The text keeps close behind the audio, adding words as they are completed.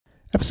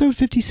Episode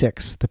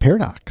 56, The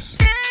Paradox.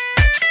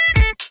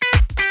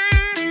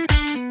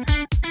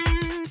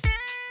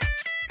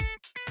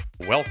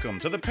 Welcome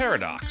to The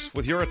Paradox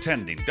with your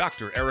attending,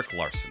 Dr. Eric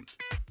Larson.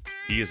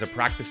 He is a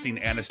practicing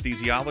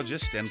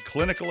anesthesiologist and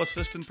clinical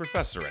assistant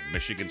professor at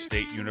Michigan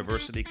State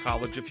University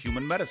College of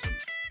Human Medicine.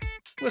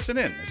 Listen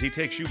in as he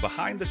takes you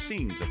behind the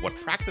scenes of what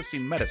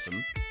practicing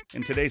medicine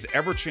in today's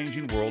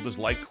ever-changing world is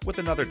like with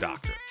another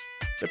doctor.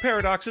 The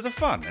Paradox is a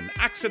fun and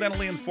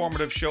accidentally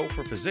informative show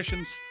for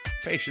physicians,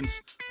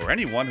 patients, or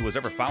anyone who has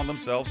ever found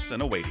themselves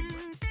in a waiting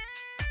room.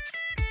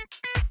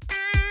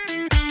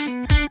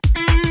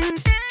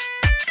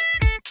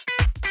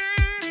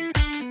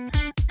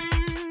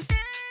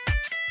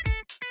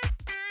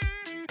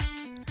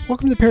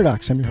 Welcome to The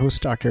Paradox. I'm your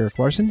host, Dr. Eric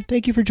Larson.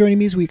 Thank you for joining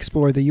me as we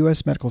explore the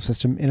U.S. medical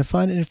system in a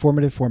fun and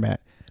informative format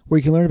where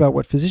you can learn about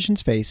what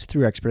physicians face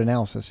through expert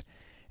analysis.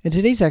 And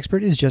today's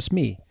expert is just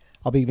me.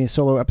 I'll be giving a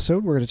solo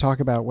episode. We're going to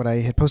talk about what I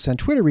had posted on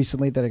Twitter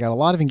recently that I got a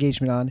lot of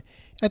engagement on.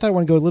 I thought I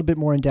want to go a little bit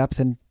more in depth,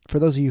 and for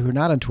those of you who are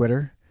not on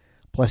Twitter,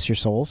 bless your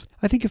souls,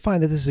 I think you'll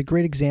find that this is a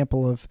great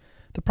example of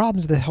the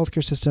problems of the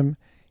healthcare system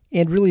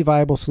and really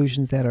viable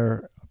solutions that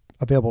are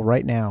available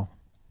right now.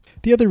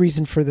 The other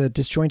reason for the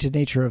disjointed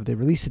nature of the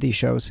release of these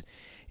shows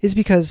is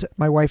because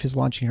my wife is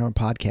launching her own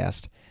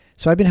podcast.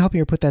 So I've been helping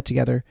her put that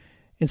together,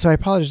 and so I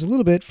apologize a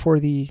little bit for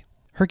the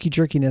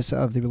herky-jerkiness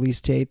of the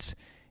release dates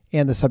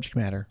and the subject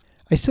matter.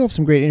 I still have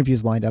some great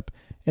interviews lined up,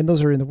 and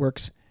those are in the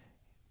works.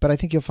 But I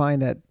think you'll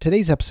find that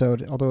today's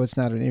episode, although it's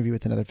not an interview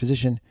with another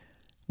physician,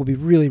 will be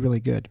really,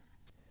 really good.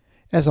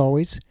 As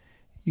always,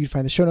 you can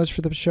find the show notes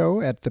for the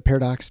show at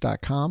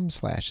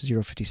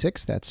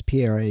theparadox.com/056. That's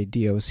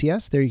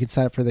Paradocs. There you can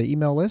sign up for the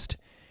email list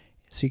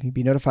so you can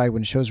be notified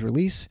when shows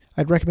release.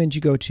 I'd recommend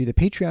you go to the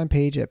Patreon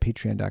page at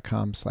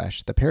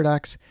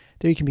patreon.com/theparadox.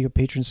 There you can be a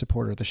patron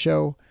supporter of the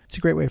show. It's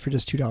a great way for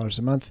just $2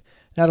 a month.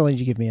 Not only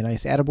do you give me a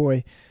nice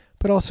attaboy,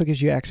 but also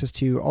gives you access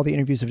to all the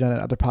interviews I've done on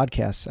other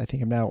podcasts. I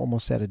think I'm now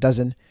almost at a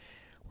dozen,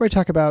 where I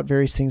talk about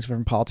various things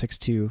from politics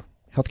to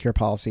healthcare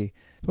policy.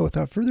 But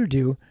without further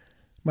ado,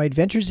 my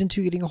adventures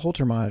into getting a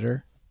Holter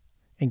monitor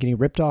and getting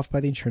ripped off by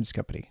the insurance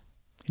company.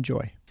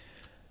 Enjoy.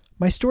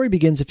 My story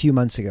begins a few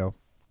months ago.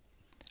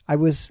 I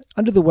was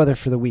under the weather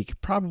for the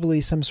week,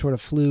 probably some sort of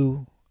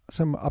flu,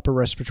 some upper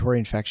respiratory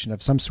infection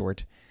of some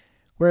sort,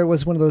 where it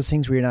was one of those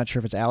things where you're not sure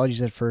if it's allergies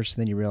at first,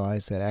 and then you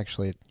realize that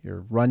actually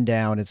you're run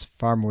down. It's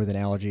far more than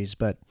allergies,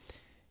 but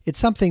it's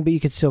something, but you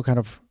can still kind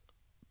of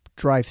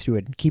drive through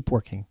it and keep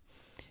working.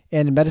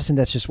 And in medicine,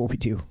 that's just what we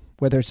do,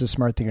 whether it's a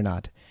smart thing or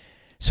not.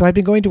 So I'd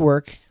been going to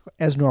work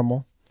as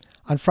normal.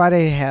 On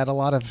Friday, I had a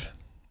lot of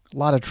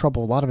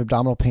trouble, a lot of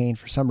abdominal pain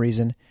for some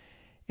reason,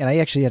 and I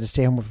actually had to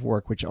stay home from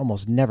work, which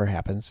almost never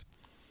happens.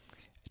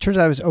 It turns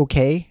out I was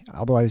okay,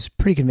 although I was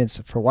pretty convinced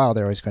that for a while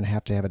there I was going to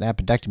have an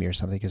appendectomy or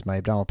something because my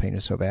abdominal pain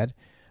was so bad.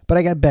 But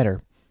I got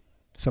better.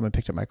 Someone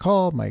picked up my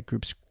call. My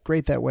group's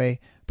great that way.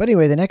 But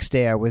anyway, the next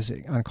day I was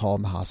on call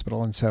in the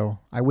hospital, and so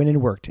I went in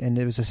and worked. And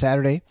it was a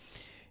Saturday,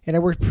 and I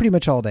worked pretty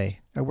much all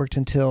day. I worked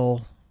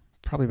until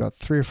probably about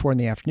 3 or 4 in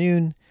the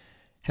afternoon,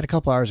 had a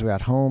couple hours, we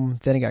got home,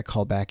 then I got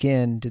called back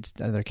in, did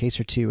another case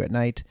or two at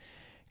night,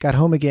 got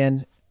home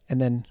again, and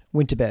then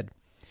went to bed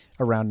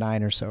around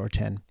 9 or so, or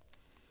 10.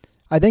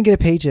 I then get a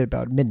page at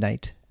about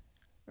midnight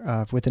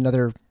with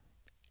another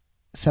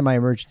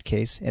semi-emergent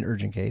case, an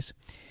urgent case.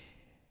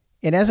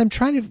 And as I'm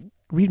trying to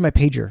read my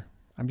pager,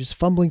 I'm just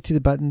fumbling through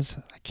the buttons.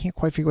 I can't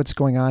quite figure what's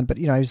going on, but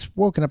I was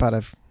woken up out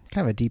of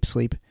kind of a deep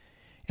sleep,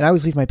 and I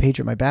always leave my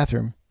pager in my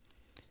bathroom.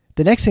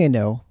 The next thing I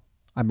know,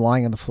 I'm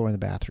lying on the floor in the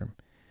bathroom.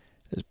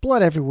 There's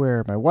blood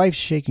everywhere. My wife's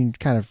shaking,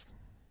 kind of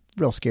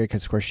real scared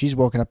because, of course, she's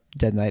woken up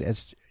dead of night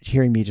as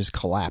hearing me just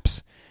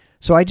collapse.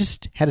 So I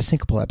just had a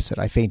syncopal episode.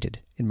 I fainted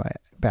in my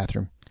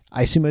bathroom.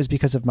 I assume it was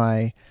because of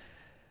my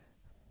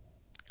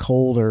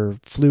cold or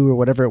flu or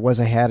whatever it was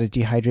I had. I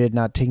dehydrated,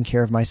 not taking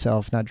care of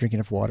myself, not drinking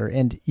enough water.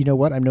 And you know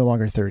what? I'm no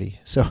longer 30.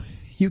 So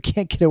you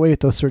can't get away with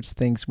those sorts of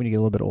things when you get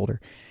a little bit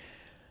older.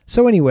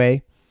 So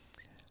anyway,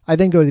 I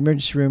then go to the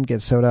emergency room,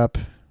 get sewed up.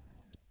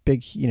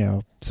 Big,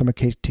 someone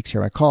takes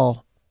care of my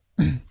call.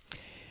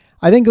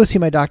 I then go see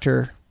my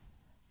doctor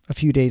a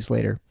few days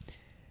later.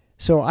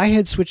 So I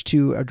had switched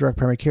to a direct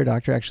primary care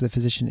doctor, actually the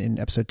physician in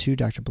episode 2,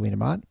 Dr.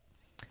 Amat,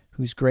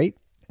 who's great.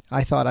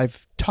 I thought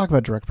I've talked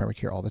about direct primary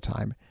care all the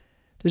time.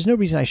 There's no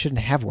reason I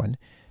shouldn't have one.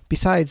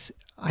 Besides,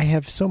 I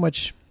have so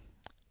much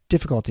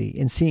difficulty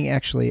in seeing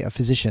actually a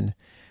physician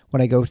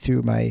when I go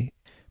through my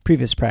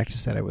previous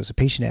practice that I was a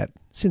patient at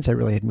since I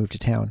really had moved to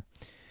town.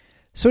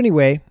 So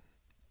anyway,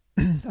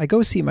 I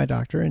go see my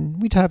doctor,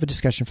 and we have a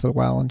discussion for a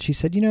while, and she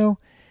said, you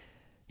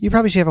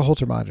probably should have a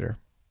Holter monitor.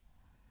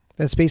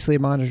 That's basically a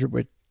monitor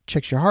which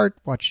checks your heart,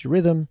 watches your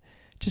rhythm,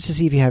 just to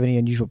see if you have any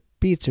unusual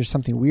beats or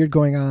something weird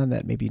going on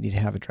that maybe you need to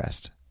have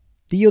addressed.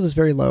 The yield is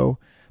very low,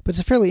 but it's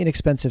a fairly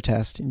inexpensive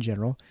test in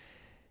general,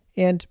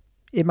 and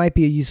it might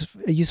be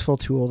a useful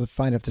tool to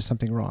find if there's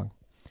something wrong.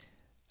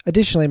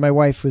 Additionally, my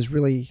wife was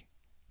really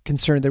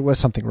concerned there was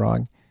something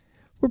wrong.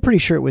 We're pretty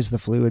sure it was the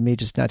flu and me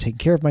just not taking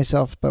care of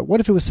myself, but what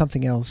if it was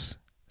something else?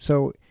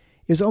 So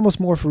it was almost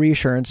more for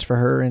reassurance for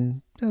her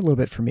and a little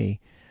bit for me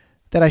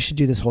that I should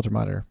do this Holter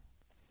monitor.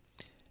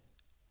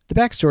 The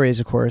backstory is,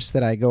 of course,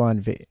 that I go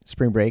on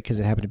spring break because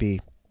it happened to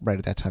be right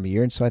at that time of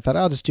year. And so I thought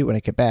I'll just do it when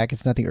I get back.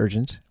 It's nothing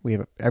urgent. We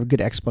have a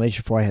good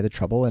explanation for why I had the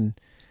trouble, and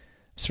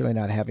I'm certainly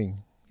not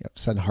having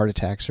sudden heart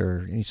attacks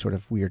or any sort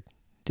of weird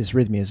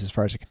dysrhythmias as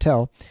far as I can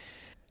tell.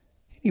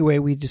 Anyway,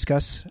 we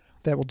discuss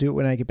that we'll do it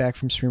when I get back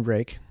from spring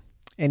break.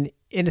 And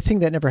a thing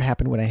that never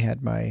happened when I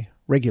had my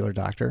regular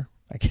doctor,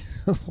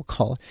 we'll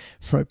call it,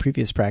 from my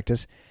previous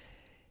practice.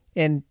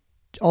 And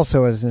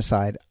also, as an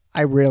aside,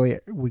 I rarely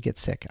would get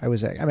sick. I'm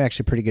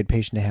actually a pretty good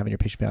patient to have in your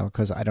patient panel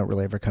because I don't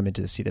really ever come in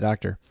to see the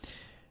doctor.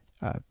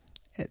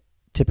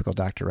 Typical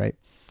doctor, right?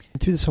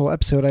 And through this whole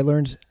episode, I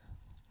learned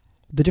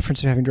the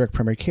difference of having direct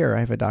primary care. I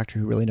have a doctor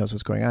who really knows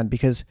what's going on,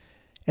 because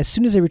as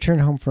soon as I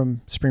returned home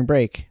from spring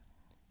break,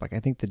 like I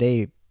think the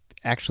day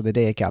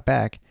I got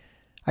back,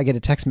 I get a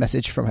text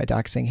message from my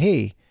doc saying,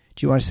 "Hey,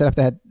 do you want to set up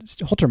that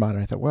Holter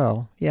monitor?" I thought,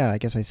 well, yeah, I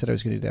guess I said I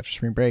was going to do that after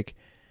spring break.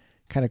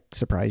 Kind of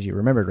surprised you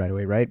remembered right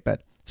away, right?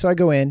 But so I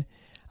go in,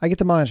 I get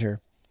the monitor.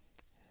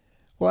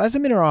 Well, as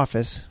I'm in her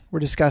office, we're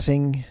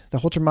discussing the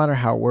Holter monitor,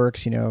 how it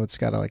works. It's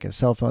got a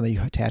cell phone that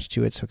you attach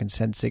to it so it can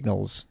send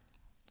signals.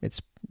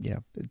 It's,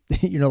 you're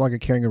no longer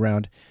carrying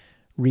around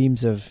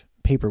reams of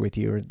paper with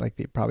you, or like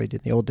they probably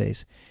did in the old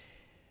days.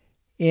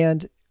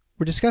 And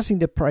we're discussing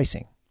the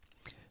pricing.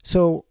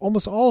 So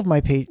almost all of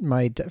my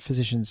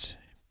physician's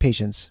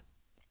patients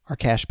are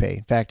cash pay.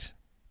 In fact,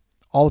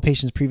 all the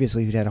patients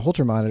previously who'd had a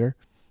Holter monitor,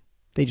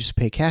 they just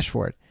pay cash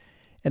for it.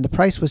 And the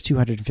price was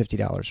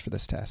 $250 for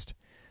this test.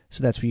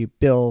 So that's where you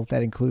bill.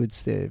 That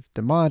includes the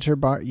monitor,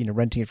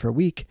 renting it for a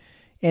week,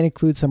 and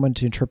includes someone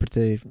to interpret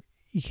the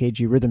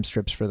EKG rhythm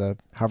strips for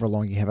however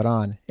long you have it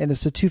on. And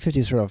it's a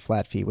 $250 sort of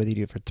flat fee, whether you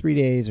do it for 3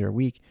 days or a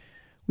week.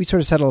 We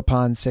sort of settle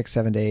upon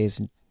 6-7 days,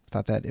 and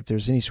thought that if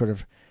there's any sort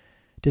of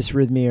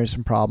dysrhythmia or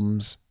some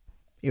problems,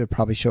 it would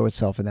probably show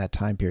itself in that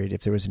time period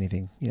if there was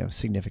anything,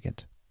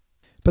 significant.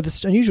 But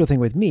the unusual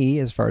thing with me,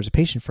 as far as a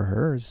patient for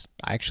her, is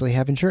I actually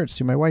have insurance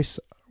through my wife's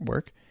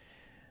work.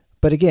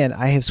 But again,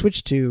 I have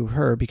switched to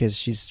her because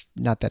she's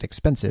not that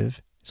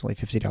expensive. It's only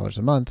 $50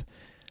 a month.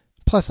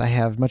 Plus, I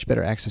have much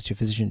better access to a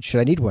physician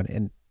should I need one.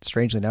 And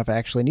strangely enough, I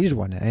actually needed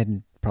one. I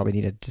hadn't probably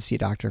needed to see a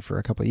doctor for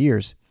a couple of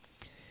years.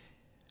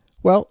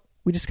 Well,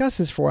 we discussed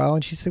this for a while,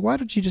 and she said,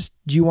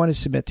 do you want to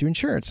submit through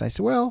insurance? And I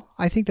said, well,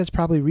 I think that's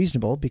probably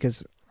reasonable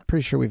because I'm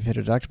pretty sure we've hit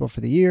a deductible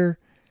for the year.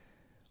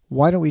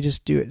 Why don't we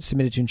just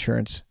submit it to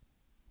insurance?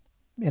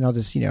 And I'll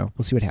just, we'll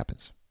see what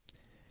happens.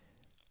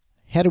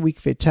 Had a week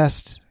fit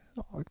test.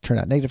 Turned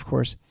out negative, of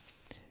course.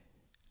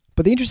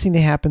 But the interesting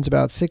thing happens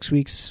about 6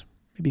 weeks,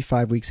 maybe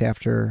 5 weeks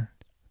after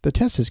the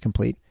test is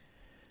complete.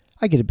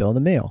 I get a bill in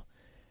the mail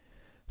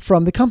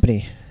from the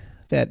company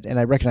and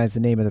I recognize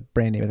the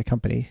brand name of the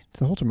company,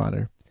 the Holter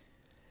monitor.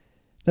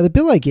 Now, the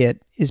bill I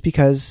get is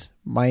because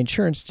my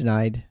insurance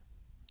denied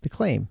the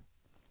claim.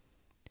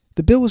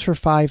 The bill was for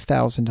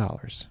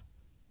 $5,000.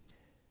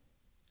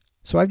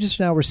 So I've just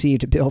now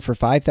received a bill for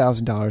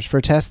 $5,000 for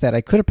a test that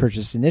I could have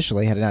purchased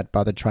initially had I not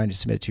bothered trying to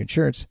submit it to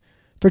insurance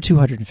for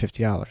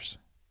 $250.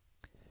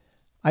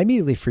 I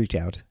immediately freaked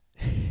out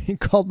and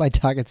called my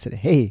doc and said,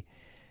 "Hey,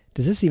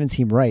 does this even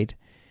seem right?"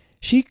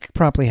 She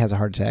promptly has a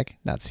heart attack,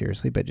 not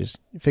seriously, but just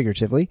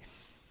figuratively.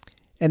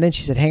 And then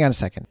she said, "Hang on a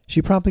second."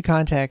 She promptly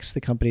contacts the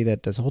company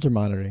that does Holter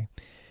monitoring,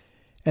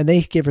 and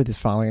they give her this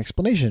following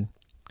explanation.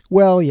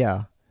 "Well,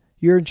 yeah,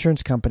 your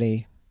insurance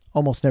company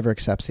almost never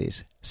accepts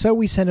these. So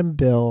we send them a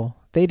bill,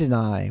 they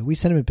deny. We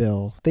send them a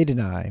bill, they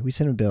deny. We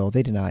send them a bill,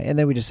 they deny. And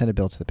then we just send a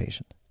bill to the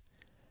patient."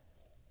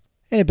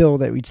 And a bill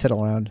that we'd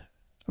settle around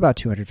about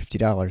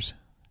 $250.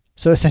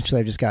 So essentially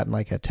I've just gotten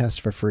like a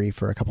test for free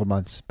for a couple of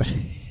months, but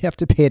you have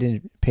to pay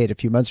it a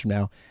few months from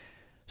now.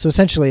 So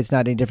essentially it's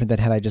not any different than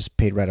had I just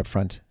paid right up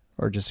front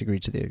or just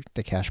agreed to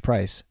the cash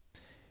price.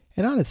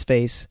 And on its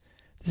face,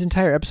 this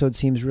entire episode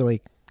seems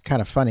really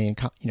kind of funny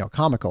and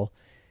comical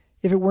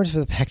if it weren't for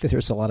the fact that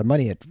there's a lot of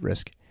money at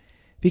risk.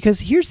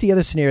 Because here's the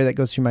other scenario that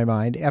goes through my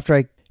mind after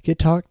I get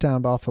talked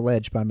down off the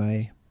ledge by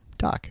my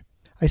doc.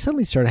 I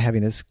suddenly started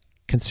having this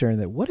concern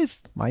that what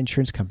if my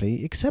insurance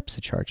company accepts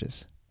the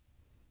charges?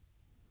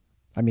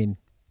 I mean,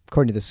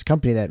 according to this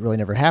company, that really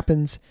never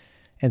happens.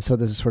 And so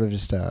this is sort of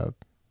just a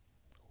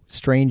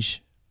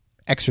strange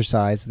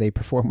exercise that they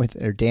perform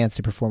with, or dance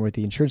they perform with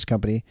the insurance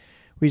company.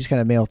 We just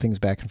kind of mail things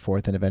back and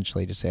forth and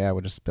eventually just say, I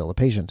would just bill the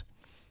patient.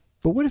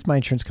 But what if my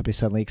insurance company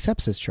suddenly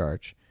accepts this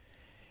charge?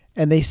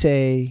 And they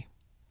say,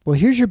 well,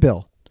 here's your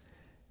bill.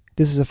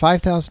 This is a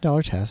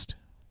 $5,000 test.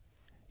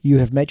 You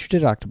have met your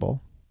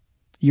deductible.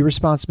 Your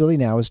responsibility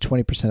now is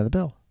 20% of the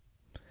bill.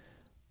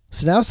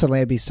 So now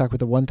suddenly I'd be stuck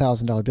with a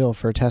 $1,000 bill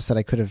for a test that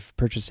I could have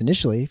purchased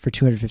initially for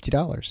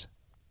 $250.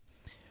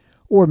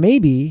 Or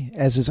maybe,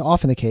 as is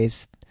often the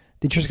case,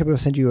 the insurance company will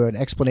send you an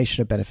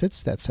explanation of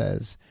benefits that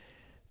says,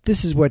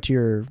 this is what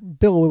your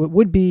bill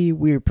would be.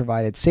 We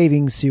provided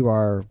savings through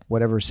our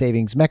whatever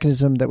savings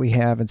mechanism that we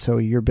have, and so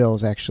your bill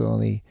is actually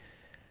only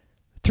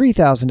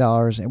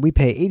 $3,000, and we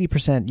pay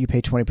 80%, you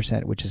pay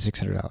 20%, which is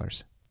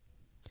 $600.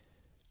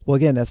 Well,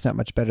 again, that's not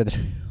much better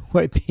than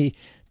what it'd be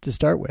to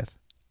start with.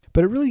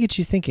 But it really gets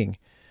you thinking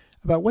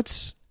about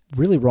what's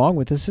really wrong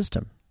with the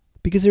system.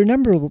 Because there are a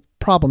number of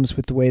problems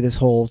with the way this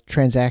whole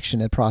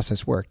transaction and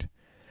process worked.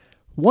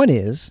 One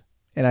is,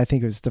 and I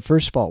think it was the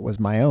first fault was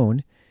my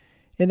own,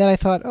 and then I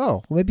thought,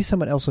 oh, well, maybe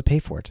someone else will pay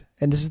for it.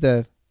 And this is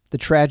the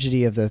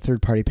tragedy of the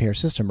third-party payer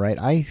system, right?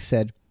 I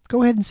said,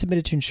 go ahead and submit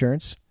it to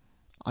insurance.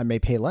 I may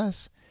pay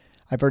less.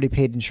 I've already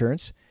paid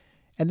insurance.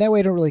 And that way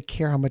I don't really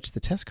care how much the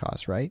test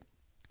costs, right?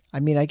 I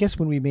mean, I guess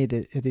when we made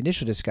the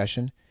initial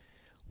discussion,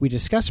 we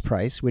discussed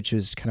price, which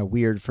is kind of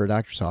weird for a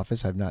doctor's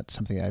office. Not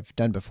something I've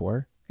done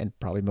before, and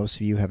probably most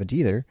of you haven't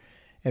either.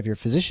 If you're a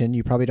physician,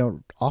 you probably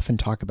don't often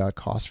talk about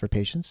costs for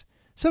patients.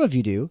 Some of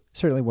you do,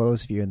 certainly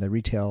those of you in the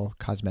retail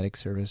cosmetic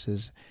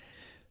services.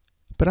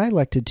 But I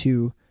elected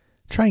to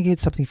try and get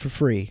something for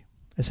free,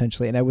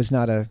 essentially, and I was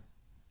not a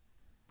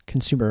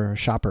consumer or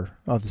shopper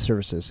of the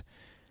services.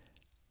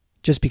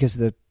 Just because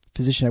of the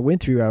physician I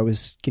went through, I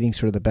was getting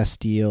sort of the best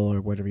deal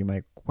or whatever you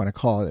might want to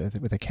call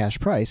it with a cash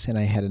price, and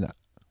I had an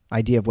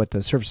idea of what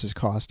the services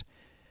cost.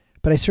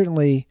 But I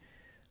certainly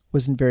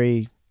wasn't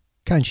very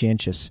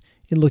conscientious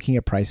in looking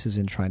at prices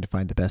and trying to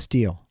find the best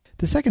deal.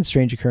 The second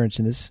strange occurrence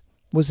in this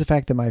was the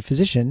fact that my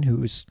physician, who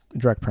was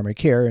direct primary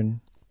care and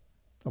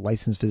a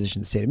licensed physician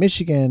in the state of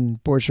Michigan,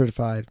 board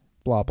certified,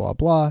 blah, blah,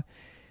 blah,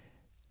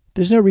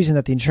 there's no reason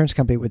that the insurance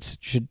company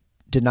should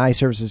deny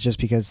services just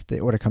because the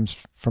order comes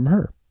from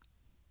her.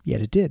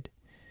 Yet it did.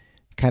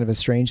 Kind of a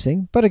strange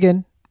thing. But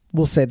again,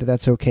 we'll say that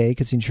that's okay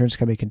because the insurance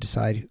company can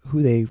decide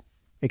who they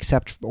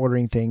accept for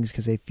ordering things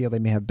because they feel they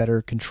may have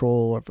better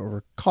control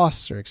over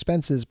costs or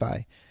expenses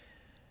by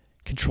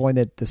controlling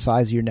the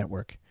size of your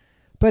network.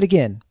 But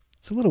again,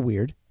 it's a little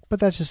weird, but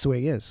that's just the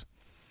way it is.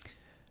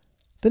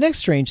 The next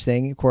strange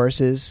thing, of course,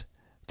 is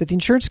that the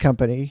insurance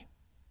company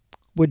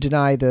would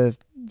deny the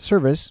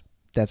service.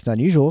 That's not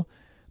unusual.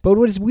 But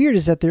what is weird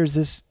is that there's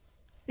this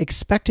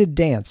expected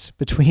dance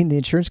between the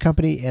insurance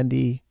company and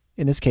the,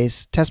 in this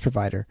case, test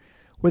provider,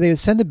 where they would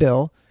send the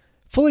bill,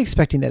 fully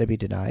expecting that it'd be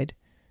denied,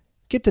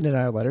 get the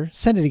denial letter,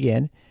 send it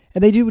again,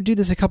 and they would do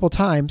this a couple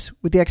times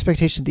with the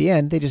expectation at the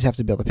end they just have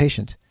to bill the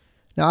patient.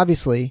 Now,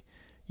 obviously,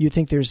 you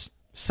think there's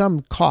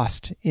some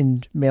cost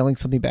in mailing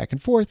something back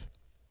and forth,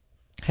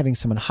 having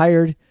someone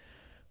hired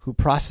who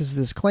processes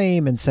this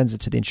claim and sends it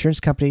to the insurance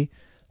company,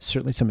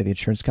 certainly somebody at the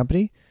insurance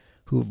company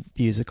who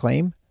views the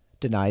claim,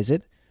 denies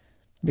it.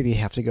 Maybe you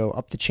have to go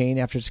up the chain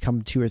after it's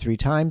come 2 or 3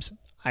 times.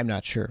 I'm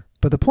not sure.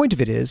 But the point of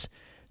it is,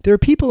 there are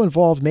people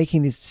involved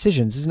making these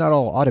decisions. It's not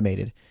all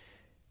automated.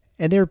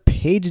 And they're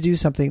paid to do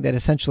something that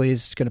essentially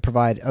is going to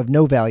provide of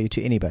no value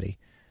to anybody.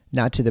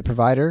 Not to the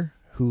provider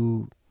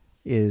who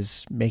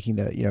is making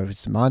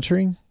it's a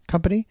monitoring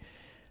company.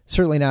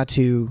 Certainly not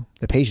to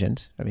the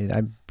patient. I mean,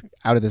 I'm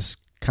out of this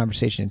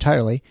conversation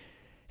entirely.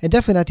 And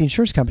definitely not the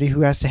insurance company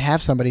who has to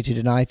have somebody to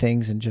deny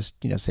things and just,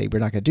 say, we're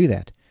not going to do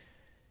that.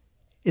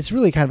 It's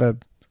really kind of a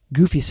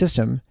goofy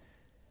system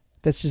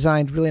that's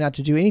designed really not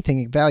to do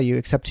anything of value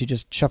except to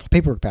just shuffle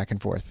paperwork back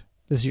and forth.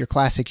 This is your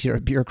classic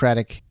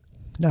bureaucratic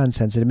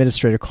nonsense and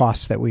administrative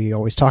costs that we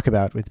always talk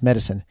about with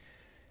medicine.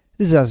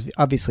 This is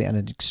obviously on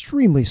an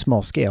extremely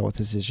small scale.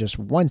 This is just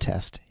one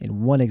test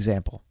in one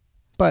example.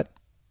 But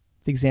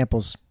the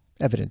example's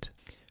evident.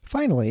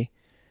 Finally,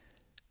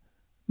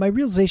 my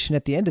realization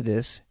at the end of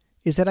this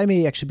is that I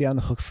may actually be on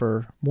the hook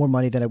for more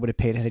money than I would have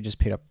paid had I just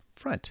paid up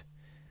front.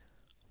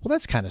 Well,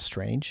 that's kind of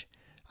strange.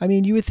 I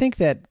mean, you would think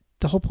that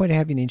the whole point of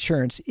having the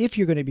insurance, if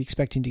you're going to be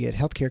expecting to get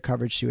healthcare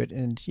coverage to it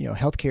and,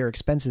 healthcare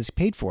expenses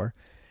paid for,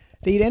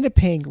 that you'd end up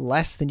paying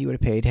less than you would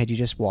have paid had you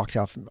just walked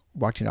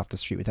in off the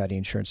street without any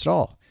insurance at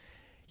all.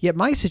 Yet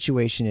my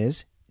situation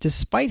is,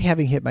 despite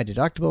having hit my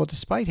deductible,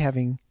 despite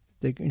having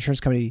the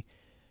insurance company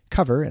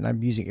cover, and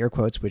I'm using air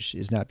quotes, which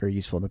is not very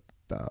useful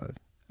on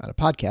a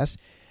podcast,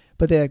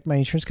 but that my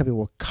insurance company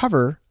will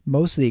cover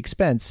most of the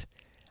expense,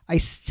 I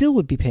still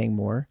would be paying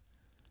more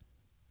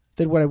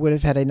than what I would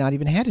have had I not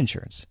even had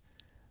insurance.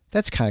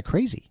 That's kind of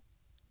crazy.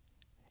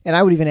 And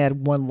I would even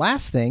add one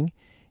last thing,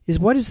 is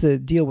what is the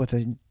deal with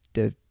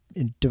the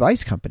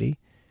device company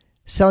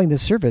selling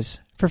this service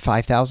for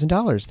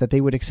 $5,000 that they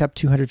would accept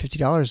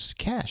 $250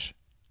 cash?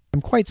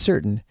 I'm quite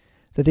certain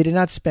that they did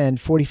not spend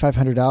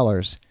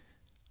 $4,500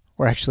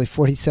 or actually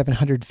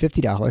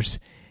 $4,750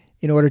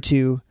 in order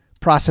to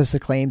process the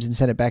claims and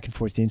send it back and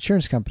forth to the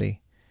insurance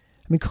company.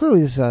 I mean,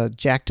 clearly this is a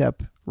jacked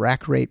up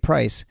rack rate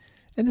price.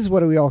 And this is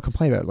what we all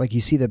complain about. Like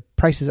you see the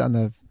prices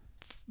on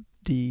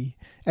the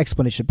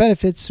explanation of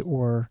benefits,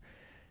 or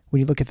when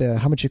you look at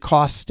how much it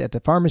costs at the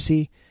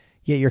pharmacy,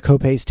 yet your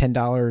copay is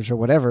 $10 or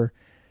whatever.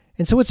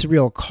 And so what's the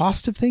real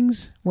cost of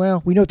things?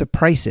 Well, we know what the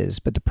price is,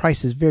 but the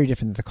price is very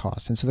different than the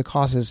cost. And so the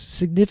cost is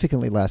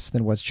significantly less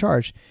than what's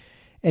charged.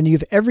 And you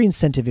have every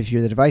incentive, if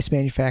you're the device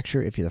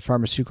manufacturer, if you're the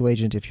pharmaceutical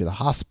agent, if you're the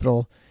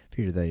hospital, if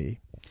you're the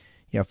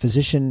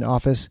physician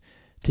office,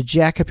 to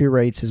jack up your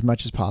rates as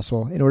much as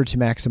possible in order to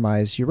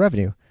maximize your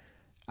revenue.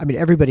 I mean,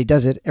 everybody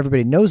does it.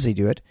 Everybody knows they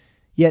do it.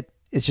 Yet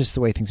it's just the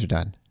way things are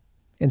done.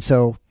 And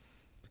so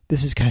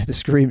this is kind of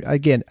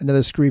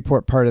another screwy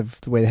part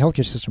of the way the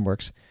healthcare system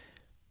works.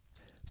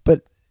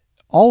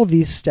 all of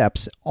these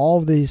steps, all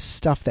of this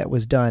stuff that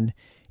was done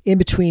in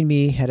between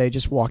me, had I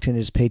just walked in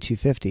and just paid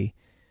 $250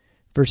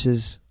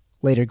 versus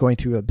later going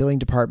through billing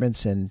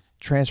departments and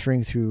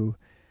transferring through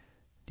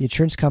the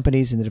insurance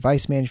companies and the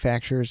device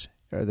manufacturers,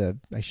 or the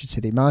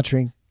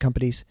monitoring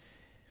companies.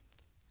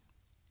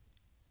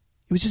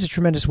 It was just a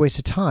tremendous waste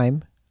of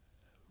time,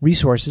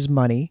 resources,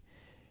 money,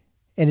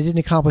 and it didn't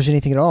accomplish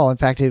anything at all. In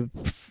fact, it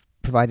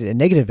provided a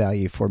negative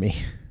value for me,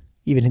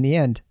 even in the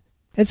end.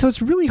 And so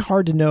it's really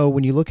hard to know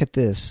when you look at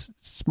this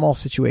small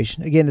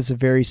situation. Again, this is a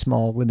very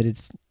small, limited,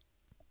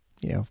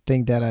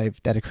 thing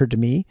that occurred to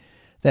me,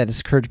 that has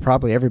occurred to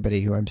probably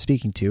everybody who I'm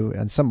speaking to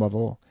on some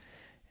level,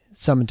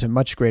 some to a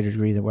much greater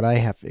degree than what I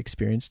have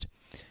experienced.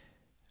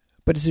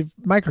 But it's a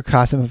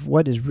microcosm of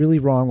what is really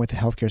wrong with the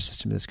healthcare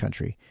system in this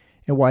country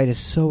and why it is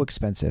so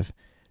expensive.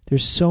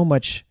 There's so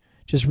much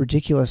just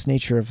ridiculous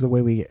nature of the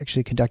way we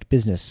actually conduct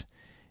business.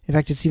 In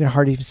fact, it's even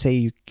hard to even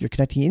say you're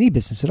conducting any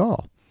business at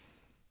all.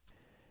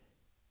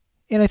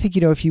 And I think,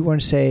 if you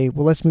want to say,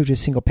 well, let's move to a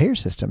single payer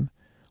system.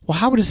 Well,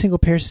 how would a single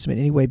payer system in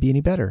any way be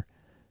any better?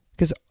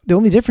 Because the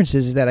only difference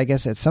is that I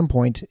guess at some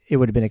point it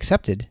would have been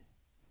accepted,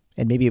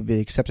 and maybe it would be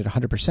accepted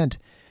 100%,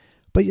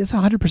 but it's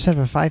 100% of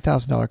a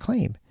 $5,000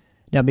 claim.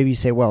 Now, maybe you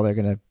say, well, they're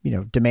going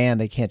to,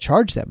 demand they can't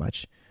charge that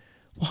much.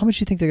 Well, how much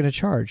do you think they're going to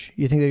charge?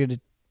 You think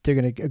they're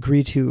going to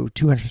agree to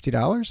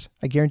 $250?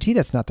 I guarantee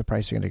that's not the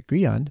price they're going to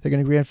agree on. They're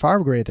going to agree on far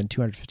greater than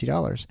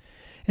 $250.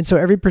 And so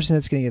every person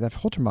that's going to get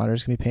that Holter monitor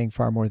is going to be paying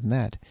far more than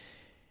that.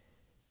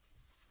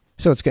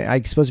 So it's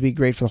supposed to be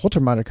great for the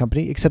Holter monitor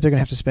company, except they're going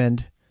to have to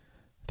spend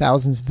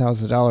thousands and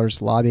thousands of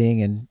dollars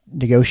lobbying and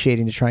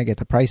negotiating to try and get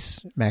the price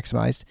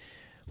maximized,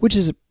 which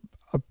is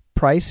a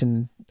price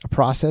and a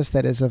process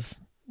that is of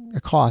a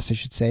cost, I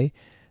should say,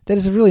 that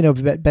is of really no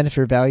benefit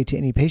or value to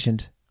any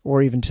patient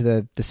or even to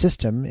the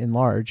system in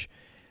large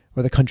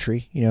or the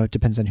country. It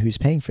depends on who's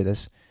paying for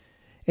this.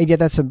 And yet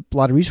that's a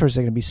lot of resources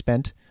that are going to be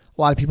spent.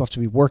 A lot of people have to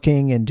be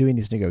working and doing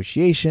these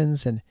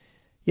negotiations, and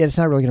yet it's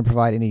not really going to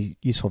provide any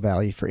useful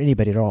value for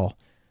anybody at all,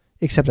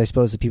 except I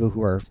suppose the people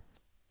who are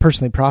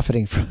personally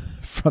profiting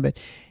from it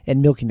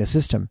and milking the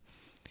system.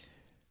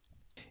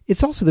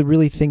 It's also the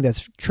really thing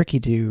that's tricky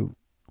to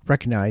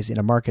recognize in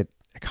a market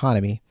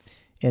economy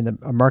and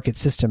a market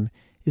system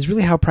is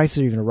really how prices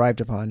are even arrived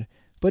upon.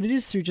 But it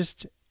is through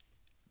just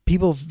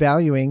people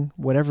valuing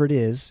whatever it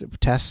is,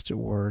 test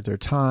or their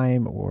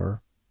time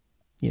or,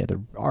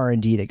 the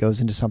R&D that goes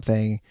into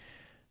something,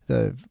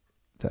 the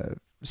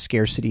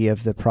scarcity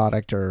of the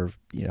product or,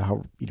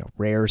 how,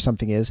 rare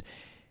something is.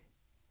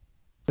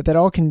 But that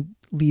all can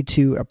lead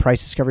to a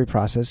price discovery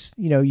process.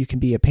 You can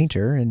be a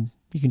painter and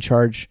you can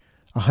charge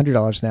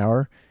 $100 an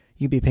hour.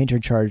 You can be a painter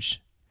and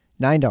charge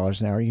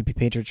 $9 an hour. You can be a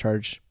painter and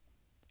charge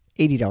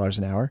 $80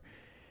 an hour.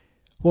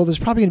 Well, there's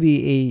probably going to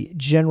be a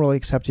generally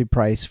accepted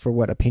price for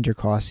what a painter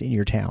costs in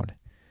your town.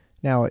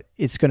 Now,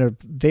 it's going to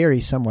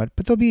vary somewhat,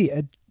 but there'll be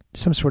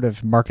some sort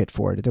of market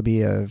for it. There'll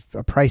be a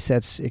price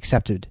that's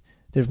accepted.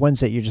 There's ones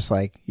that you're just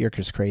like, you're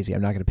just crazy,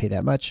 I'm not going to pay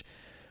that much.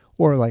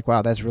 Or like,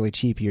 wow, that's really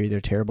cheap, you're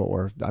either terrible,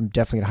 or I'm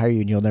definitely going to hire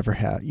you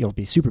and you'll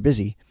be super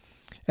busy.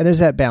 And there's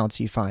that balance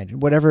you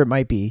find, whatever it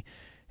might be,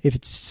 if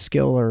it's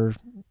skill or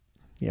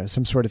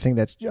some sort of thing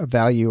that's of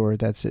value or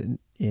that's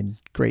in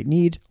great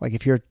need. Like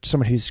if you're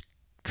someone who's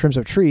trims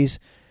up trees,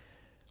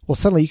 well,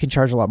 suddenly you can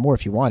charge a lot more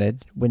if you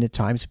wanted when at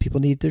times people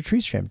need their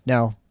trees trimmed.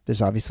 Now,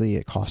 there's obviously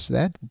a cost to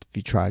that. If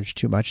you charge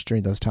too much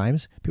during those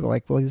times, people are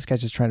like, well, this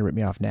guy's just trying to rip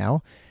me off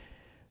now.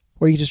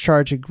 Or you just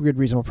charge a good,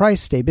 reasonable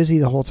price, stay busy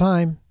the whole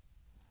time.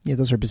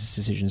 Those are business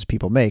decisions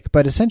people make.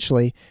 But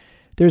essentially,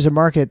 there's a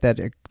market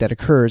that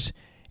occurs,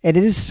 and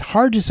it is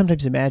hard to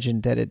sometimes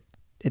imagine that it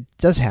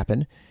does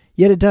happen,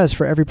 yet it does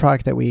for every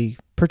product that we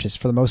purchase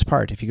for the most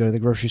part. If you go to the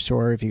grocery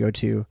store, if you go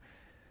to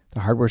the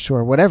hardware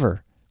store,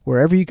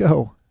 wherever you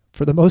go,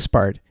 for the most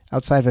part,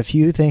 outside of a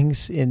few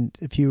things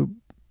that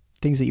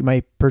you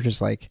might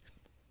purchase like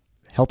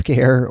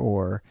healthcare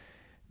or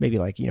maybe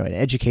like, an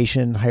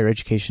education, higher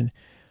education,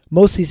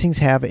 most of these things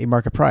have a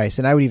market price.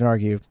 And I would even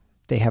argue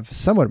they have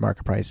somewhat a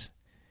market price,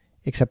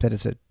 except that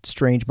it's a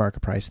strange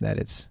market price and that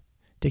it's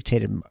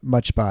dictated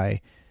much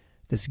by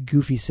this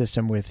goofy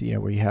system with,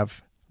 where you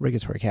have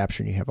regulatory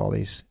capture and you have all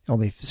these,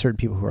 only certain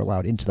people who are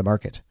allowed into the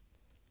market.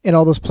 And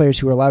all those players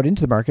who are allowed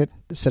into the market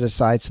set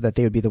aside so that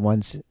they would be the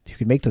ones who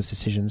could make those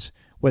decisions,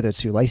 whether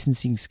it's through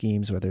licensing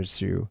schemes, whether it's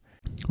through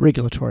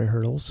regulatory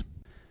hurdles.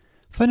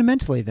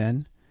 Fundamentally,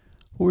 then,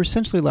 what we're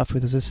essentially left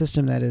with is a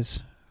system that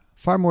is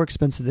far more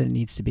expensive than it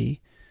needs to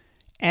be,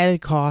 added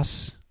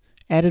costs,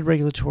 added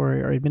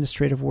regulatory or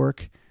administrative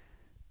work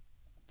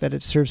that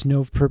it serves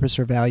no purpose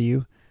or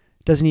value,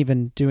 doesn't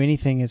even do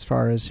anything as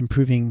far as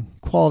improving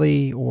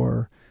quality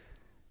or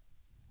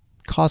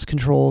cost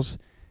controls.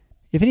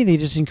 If anything, it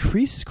just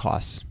increases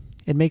costs.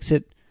 It makes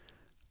it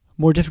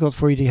more difficult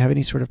for you to have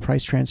any sort of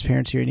price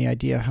transparency or any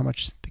idea how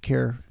much the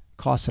care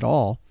costs at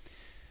all.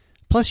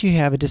 Plus, you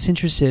have a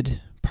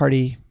disinterested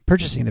party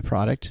purchasing the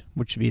product,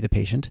 which would be the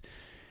patient,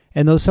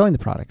 and those selling the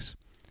products,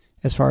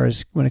 as far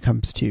as when it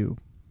comes to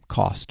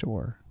cost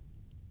or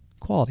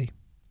quality.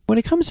 When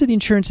it comes to the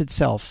insurance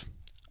itself,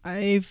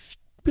 I've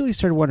really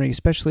started wondering,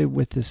 especially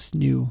with this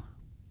new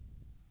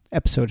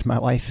episode in my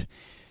life,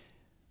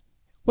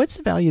 what's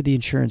the value of the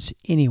insurance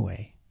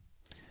anyway?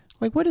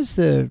 Like, what is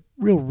the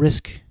real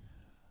risk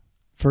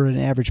for an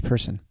average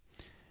person?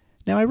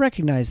 Now, I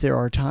recognize there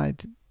are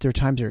times, there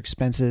are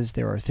expenses,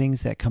 there are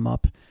things that come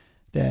up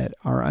that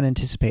are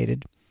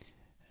unanticipated.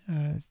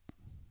 A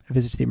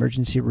visit to the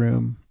emergency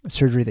room, a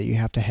surgery that you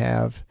have to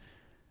have,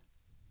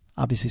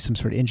 obviously some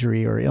sort of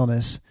injury or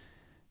illness,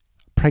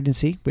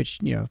 pregnancy, which,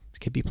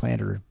 could be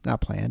planned or not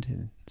planned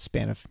in the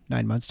span of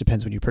 9 months,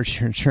 depends when you purchase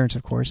your insurance,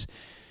 of course.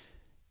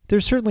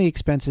 There's certainly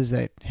expenses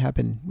that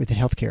happen within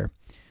healthcare,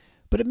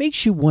 but it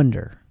makes you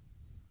wonder,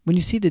 when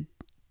you see the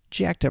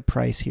jacked up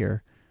price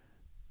here,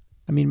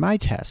 my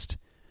test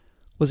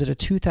was at a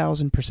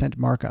 2,000%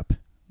 markup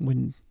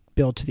when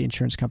billed to the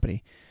insurance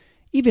company.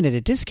 Even at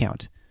a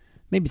discount,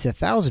 maybe it's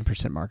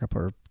 1,000% markup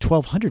or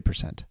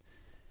 1,200%.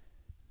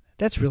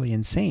 That's really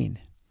insane.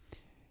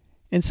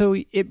 And so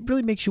it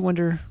really makes you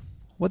wonder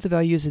what the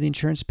value is of the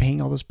insurance paying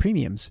all those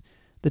premiums,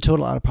 the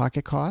total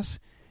out-of-pocket costs,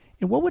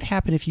 and what would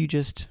happen if you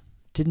just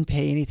didn't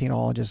pay anything at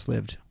all and just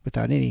lived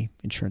without any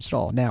insurance at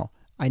all. Now,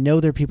 I know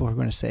there are people who are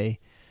going to say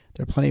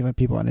there are plenty of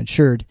people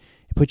uninsured.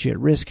 It puts you at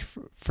risk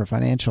for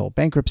financial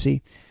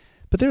bankruptcy,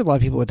 but there are a lot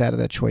of people with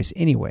that choice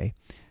anyway.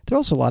 There are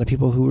also a lot of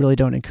people who really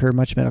don't incur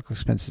much medical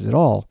expenses at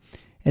all,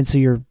 and so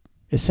you're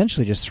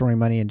essentially just throwing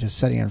money and just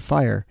setting it on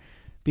fire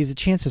because the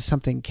chance of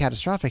something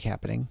catastrophic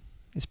happening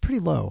is pretty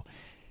low.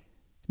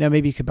 Now,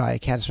 maybe you could buy a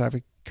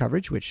catastrophic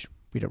coverage, which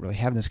we don't really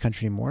have in this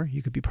country anymore.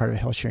 You could be part of a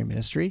health sharing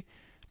ministry,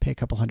 pay a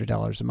couple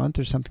 $100s a month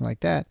or something like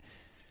that.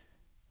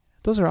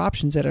 Those are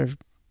options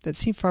that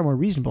seem far more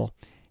reasonable.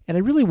 And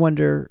I really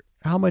wonder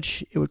how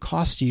much it would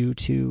cost you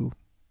to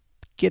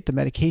get the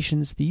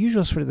medications, the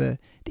usual sort of the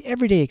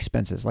everyday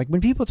expenses. Like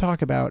when people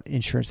talk about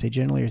insurance, they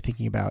generally are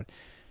thinking about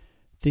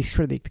these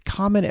sort of the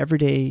common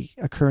everyday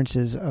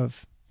occurrences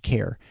of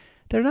care.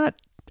 They're not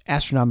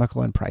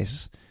astronomical in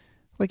price.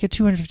 Like a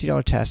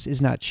 $250 test is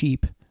not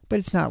cheap, but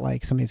it's not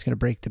like something that's going to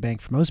break the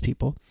bank for most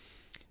people.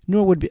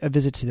 Nor would a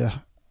visit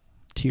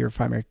to your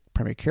primary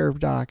care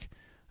doc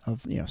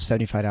of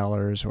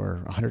 $75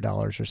 or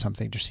 $100 or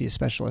something to see a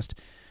specialist.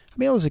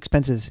 All those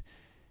expenses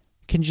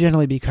can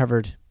generally be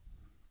covered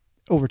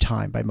over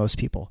time by most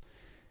people.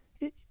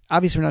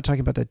 Obviously, we're not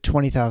talking about the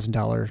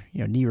 $20,000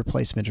 knee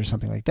replacement or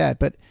something like that,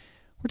 but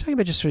we're talking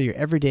about just sort of your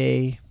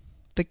everyday,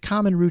 the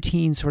common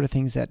routine sort of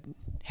things that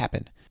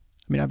happen.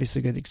 Obviously,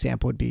 a good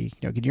example would be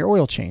getting your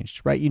oil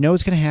changed, right?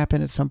 It's going to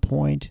happen at some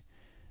point.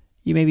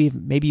 You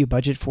maybe you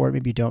budget for it,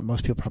 maybe you don't.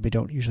 Most people probably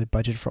don't usually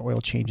budget for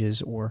oil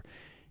changes or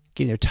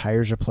getting their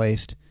tires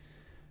replaced.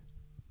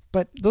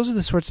 But those are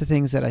the sorts of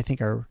things that I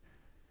think are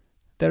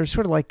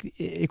sort of like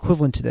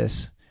equivalent to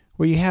this,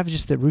 where you have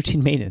just the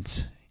routine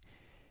maintenance.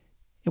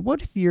 And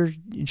what if your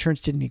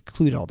insurance didn't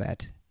include all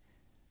that?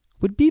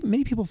 Would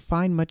many people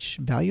find much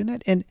value in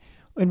that? And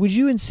would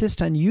you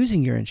insist on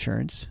using your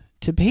insurance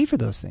to pay for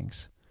those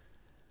things?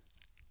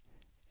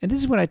 And this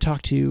is when I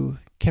talked to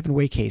Kevin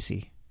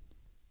Wacasey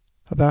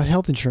about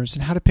health insurance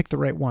and how to pick the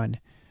right one.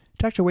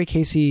 Dr.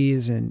 Wacasey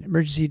is an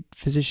emergency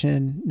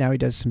physician. Now he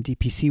does some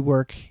DPC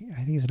work. I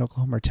think he's in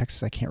Oklahoma or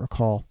Texas. I can't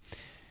recall.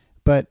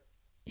 But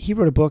he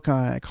wrote a book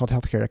called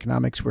Healthcare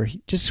Economics where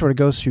he just sort of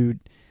goes through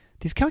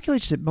these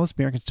calculations that most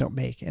Americans don't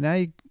make. And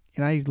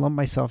I lump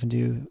myself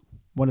into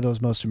one of those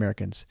most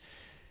Americans.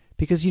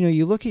 Because,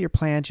 you look at your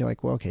plans, you're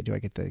like, well, okay, do I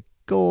get the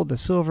gold, the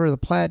silver, the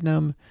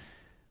platinum?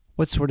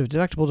 What sort of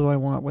deductible do I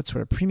want? What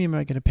sort of premium am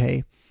I going to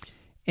pay?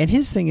 And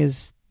his thing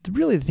is,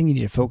 really the thing you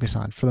need to focus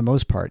on for the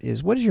most part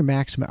is what is your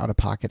maximum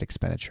out-of-pocket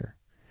expenditure?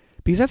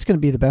 Because that's going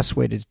to be the best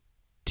way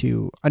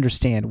to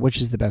understand which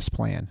is the best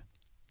plan.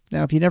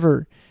 Now, if you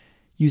never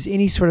use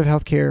any sort of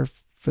healthcare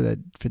for the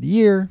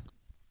year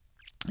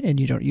and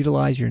you don't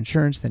utilize your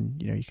insurance, then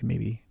you can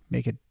maybe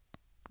make a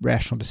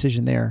rational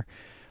decision there.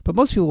 But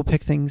most people will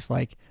pick things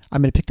like,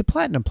 I'm going to pick the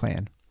platinum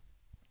plan.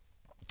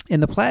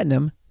 And the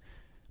platinum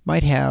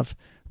might have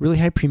really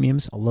high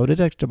premiums, a low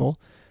deductible,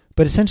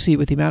 but essentially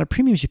with the amount of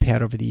premiums you pay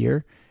out over the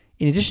year,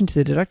 in addition to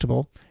the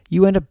deductible,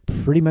 you end up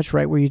pretty much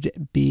right where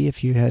you'd be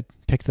if you had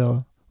picked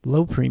the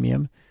low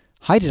premium,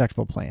 high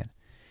deductible plan.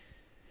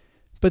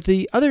 But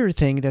the other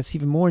thing that's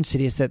even more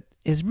insidious that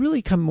has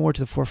really come more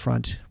to the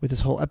forefront with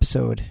this whole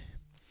episode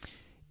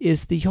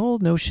is the whole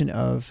notion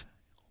of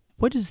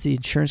what does the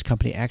insurance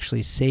company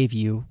actually save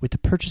you with the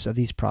purchase of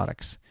these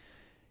products?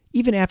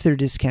 Even after their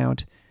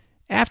discount,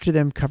 after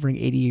them covering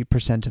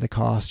 80% of the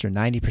cost or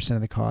 90%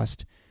 of the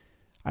cost,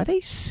 are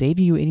they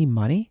saving you any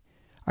money?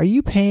 Are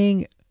you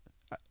paying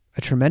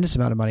a tremendous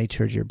amount of money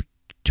towards a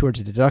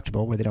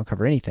deductible where they don't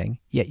cover anything,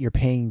 yet you're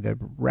paying the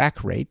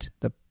rack rate,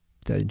 the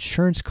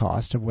insurance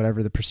cost of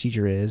whatever the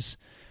procedure is,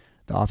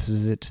 the office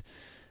visit,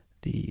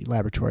 the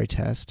laboratory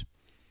test.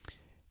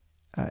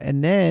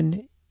 And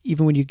then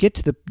even when you get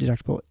to the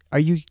deductible, are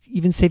you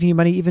even saving you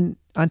money even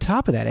on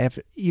top of that,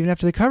 even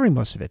after they're covering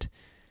most of it?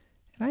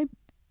 And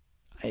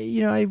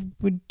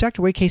when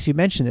Dr. Wacasey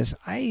mentioned this,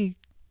 I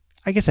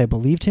guess I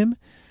believed him,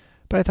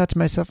 but I thought to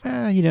myself,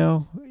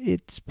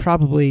 it's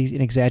probably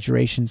an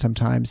exaggeration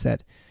sometimes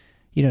that,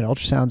 an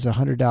ultrasound's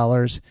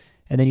 $100,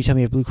 and then you tell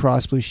me of Blue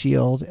Cross Blue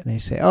Shield, and they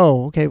say,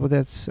 oh, okay, well,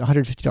 that's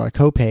 $150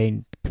 copay,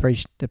 and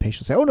the patient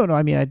will say, oh, no,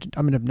 I mean,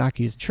 I'm not going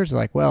to use insurance. They're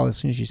like, well, as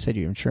soon as you said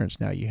your insurance,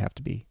 now we have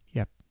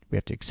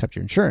to accept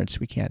your insurance.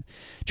 We can't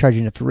charge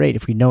you enough for rate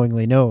if we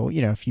knowingly know,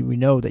 we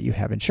know that you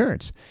have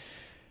insurance.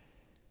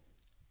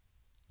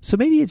 So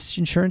maybe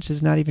insurance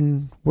is not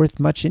even worth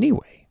much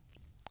anyway.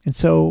 And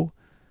so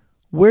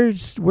where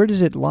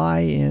does it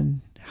lie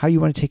in how you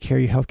want to take care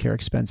of your healthcare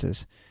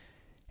expenses?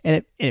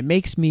 And it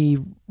makes me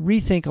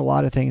rethink a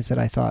lot of things that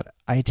I thought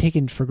I had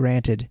taken for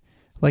granted,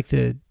 like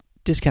the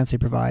discounts they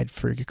provide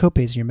for your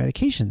copays and your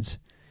medications.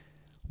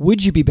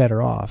 Would you be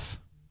better off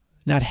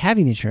not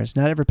having the insurance,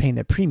 not ever paying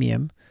that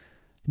premium,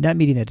 not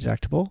meeting that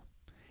deductible,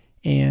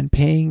 and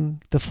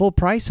paying the full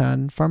price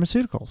on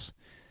pharmaceuticals?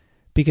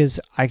 Because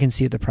I can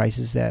see the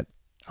prices that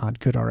on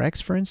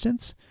GoodRx, for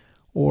instance,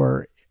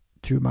 or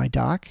through my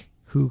doc,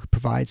 who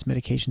provides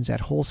medications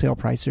at wholesale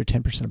prices or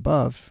 10%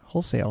 above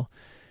wholesale,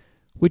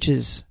 which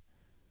is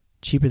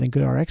cheaper than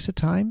GoodRx at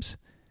times.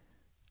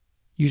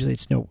 Usually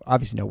it's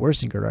obviously no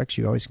worse than GoodRx.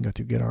 You always can go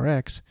through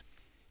GoodRx.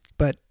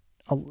 But,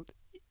 when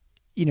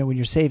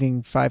you're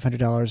saving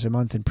 $500 a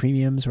month in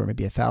premiums or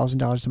maybe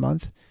 $1,000 a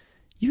month,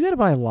 you got to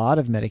buy a lot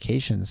of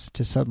medications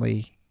to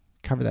suddenly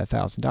cover that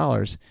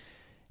 $1,000.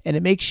 And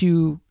it makes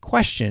you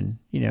question,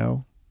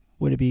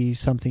 would it be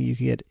something you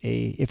could get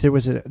if there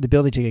was the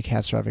ability to get a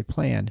catastrophic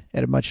plan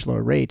at a much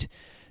lower rate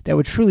that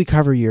would truly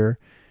cover your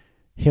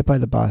hit by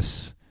the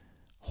bus,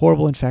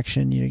 horrible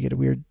infection, you get a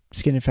weird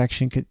skin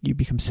infection, you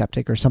become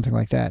septic or something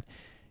like that.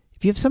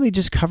 If you have something that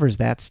just covers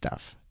that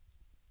stuff,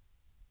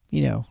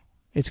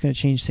 it's going to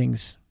change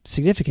things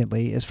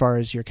significantly as far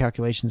as your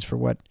calculations for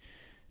what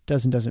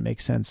does and doesn't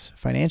make sense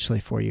financially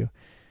for you.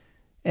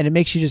 And it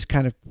makes you just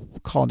kind of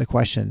call into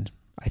question,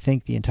 I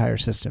think, the entire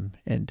system.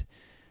 And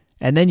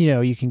then,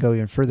 you can go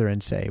even further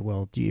and say,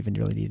 well, do you even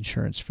really need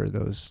insurance for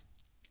those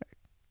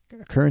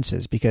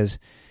occurrences? Because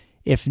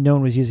if no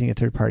one was using a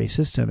third-party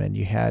system and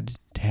you had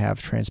to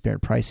have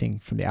transparent pricing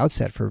from the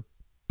outset for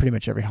pretty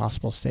much every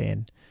hospital stay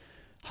and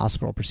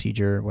hospital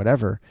procedure,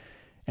 whatever,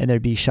 and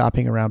there'd be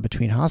shopping around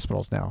between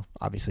hospitals. Now,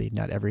 obviously,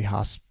 not every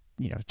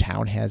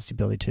town has the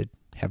ability to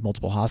have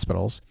multiple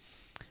hospitals,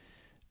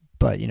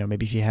 but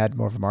maybe if you had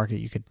more of a market,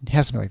 you could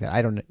have something like that.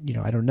 I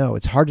don't know.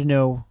 It's hard to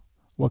know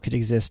what could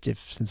exist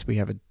since we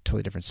have a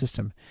totally different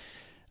system.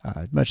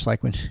 Much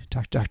like when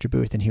Dr.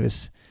 Booth, and he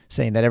was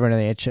saying that everyone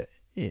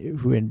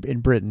in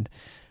Britain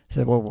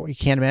said, well, we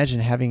can't imagine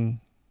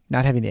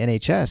not having the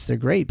NHS. They're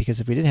great because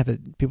if we didn't have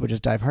it, people would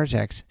just die of heart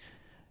attacks,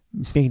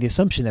 making the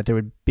assumption that there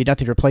would be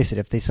nothing to replace it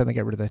if they suddenly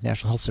got rid of the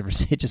National Health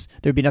Service.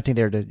 There'd be nothing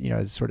there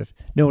to, sort of,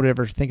 no one would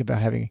ever think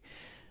about having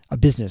a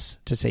business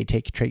to say,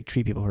 treat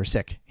people who are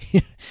sick.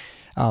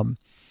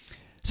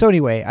 So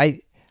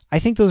anyway, I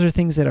think those are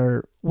things that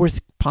are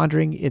worth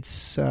pondering.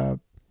 It's a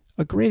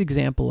great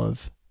example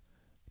of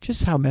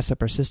just how messed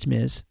up our system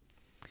is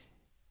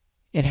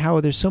and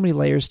how there's so many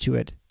layers to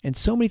it and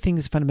so many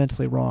things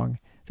fundamentally wrong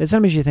that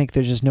sometimes you think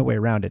there's just no way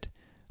around it.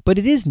 But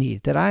it is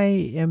neat that I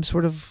am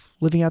sort of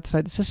living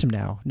outside the system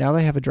now. Now that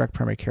I have a direct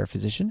primary care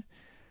physician,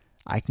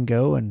 I can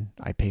go and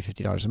I pay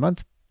 $50 a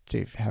month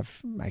to have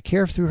my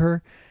care through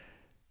her.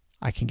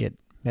 I can get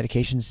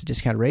medications at a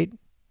discounted rate.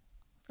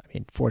 I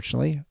mean,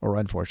 fortunately or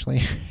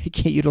unfortunately, I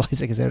can't utilize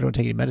it because I don't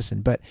take any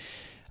medicine, but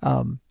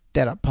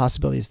that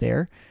possibility is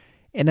there.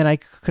 And then I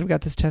could have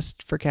got this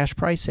test for cash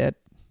price at,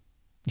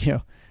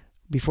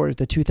 before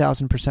the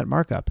 2,000%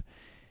 markup.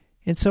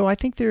 And so I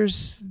think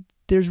there's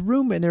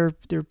room, and there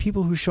are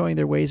people who are showing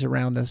their ways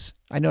around this.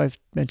 I know I've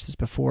mentioned this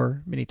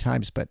before many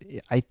times, but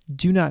I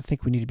do not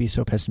think we need to be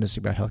so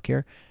pessimistic about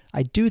healthcare.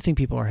 I do think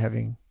people are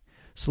having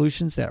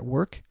solutions that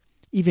work.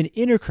 Even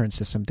in our current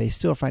system, they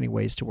still are finding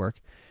ways to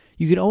work.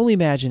 You can only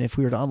imagine if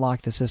we were to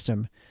unlock the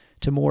system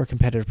to more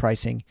competitive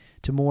pricing,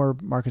 to more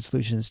market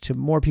solutions, to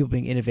more people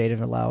being innovative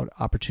and allowed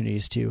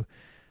opportunities to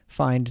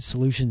find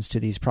solutions to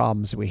these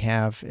problems that we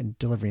have in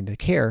delivering the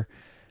care,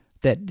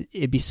 that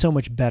it'd be so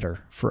much better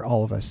for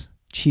all of us.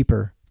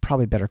 Cheaper,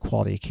 probably better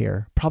quality of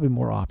care, probably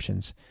more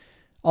options.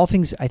 All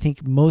things I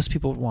think most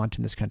people want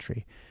in this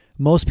country.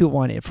 Most people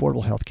want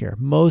affordable health care.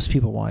 Most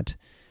people want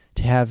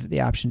to have the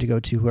option to go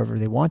to whoever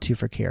they want to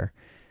for care.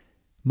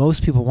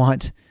 Most people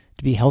want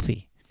to be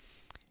healthy.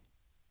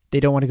 They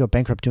don't want to go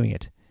bankrupt doing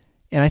it.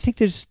 And I think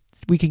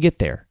we can get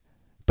there.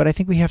 But I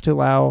think we have to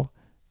allow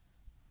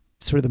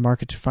sort of the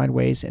market to find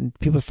ways and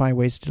people to find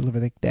ways to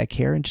deliver that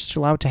care and just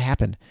allow it to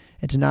happen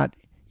and to not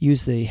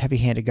use the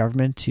heavy-handed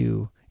government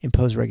to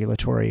impose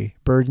regulatory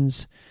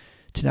burdens,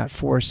 to not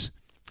force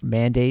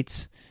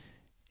mandates,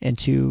 and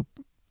to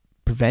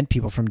prevent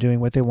people from doing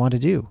what they want to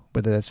do,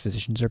 whether that's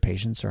physicians or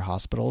patients or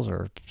hospitals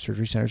or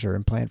surgery centers or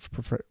implant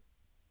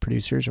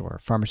producers or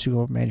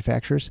pharmaceutical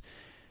manufacturers.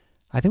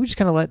 I think we just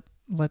kind of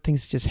let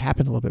things just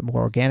happen a little bit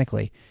more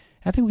organically.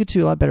 I think we get to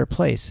a lot better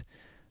place.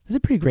 This is a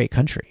pretty great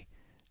country.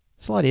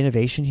 There's a lot of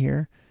innovation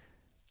here.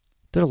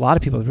 There are a lot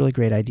of people with really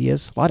great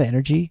ideas, a lot of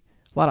energy,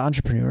 a lot of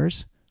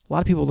entrepreneurs, a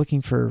lot of people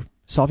looking for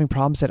solving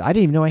problems that I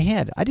didn't even know I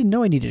had. I didn't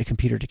know I needed a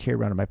computer to carry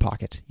around in my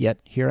pocket, yet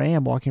here I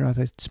am walking around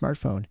with a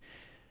smartphone.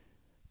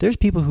 There's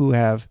people who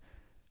have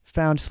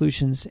found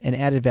solutions and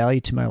added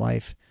value to my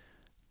life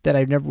that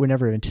I would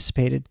never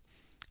anticipated.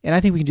 And I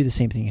think we can do the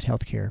same thing in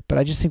healthcare. But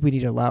I just think we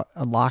need to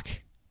unlock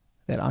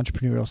that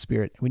entrepreneurial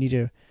spirit. We need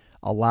to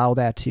allow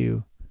that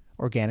to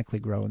organically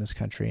grow in this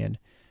country. And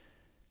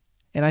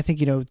I think,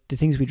 the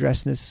things we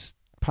address in this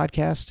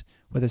podcast,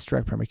 whether it's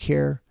direct primary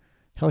care,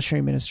 health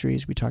sharing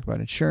ministries, we talk about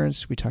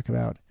insurance, we talk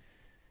about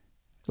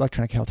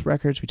electronic health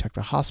records, we talk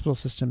about hospital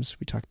systems,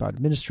 we talk about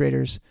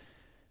administrators,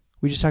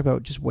 we just talk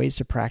about just ways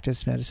to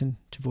practice medicine,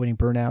 to avoiding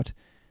burnout.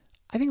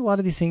 I think a lot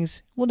of these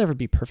things will never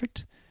be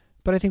perfect,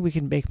 but I think we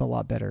can make them a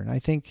lot better. And I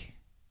think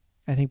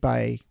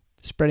by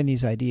spreading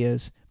these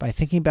ideas, by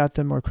thinking about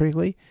them more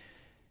critically,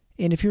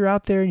 and if you're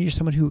out there and you're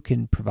someone who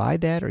can provide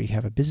that, or you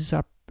have a business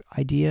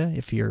idea,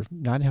 if you're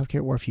not in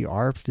healthcare or if you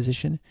are a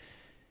physician,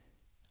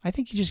 I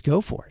think you just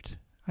go for it.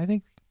 I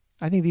think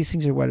these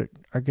things are what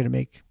are going to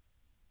make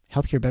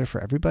healthcare better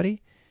for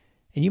everybody.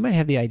 And you might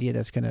have the idea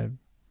that's going to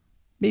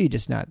maybe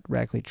just not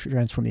radically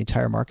transform the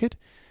entire market,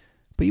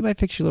 but you might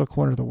fix your little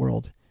corner of the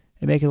world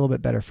and make it a little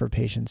bit better for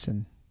patients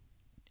and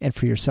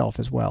for yourself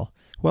as well.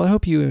 Well, I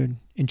hope you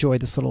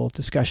enjoyed this little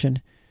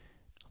discussion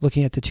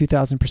looking at the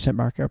 2,000%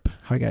 markup,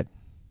 how I got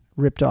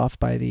ripped off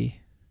by the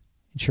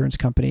insurance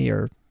company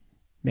or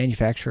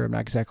manufacturer. I'm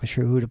not exactly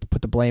sure who to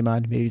put the blame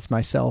on. Maybe it's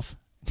myself,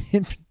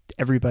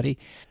 everybody.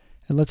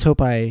 And let's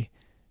hope I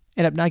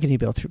end up not getting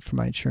billed for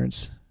my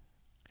insurance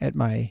at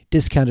my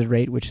discounted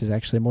rate, which is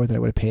actually more than I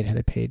would have paid had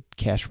I paid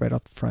cash right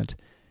off the front.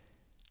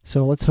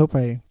 So let's hope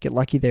I get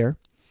lucky there.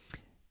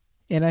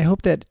 And I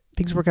hope that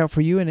things work out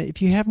for you. And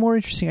if you have more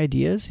interesting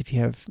ideas, if you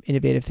have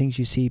innovative things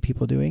you see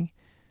people doing,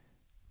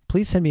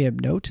 please send me a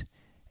note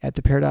at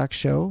the Paradox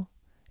Show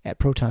at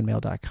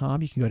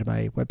protonmail.com. You can go to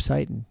my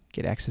website and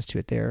get access to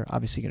it there.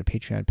 Obviously, go to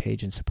Patreon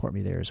page and support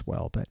me there as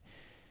well. But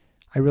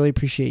I really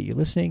appreciate you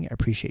listening. I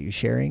appreciate you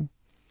sharing.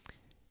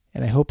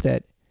 And I hope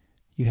that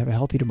you have a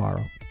healthy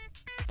tomorrow.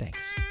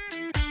 Thanks.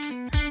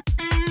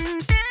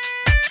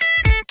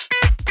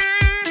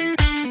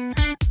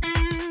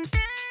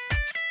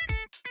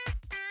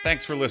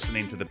 Thanks for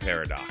listening to The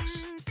Paradox.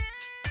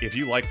 If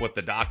you like what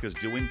the doc is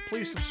doing,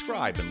 please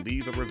subscribe and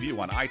leave a review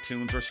on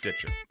iTunes or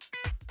Stitcher.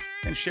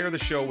 And share the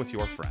show with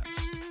your friends.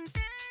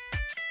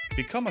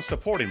 Become a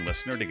supporting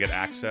listener to get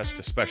access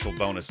to special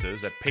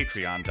bonuses at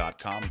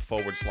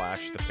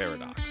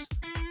patreon.com/theparadox.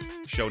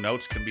 Show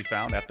notes can be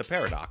found at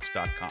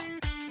theparadox.com.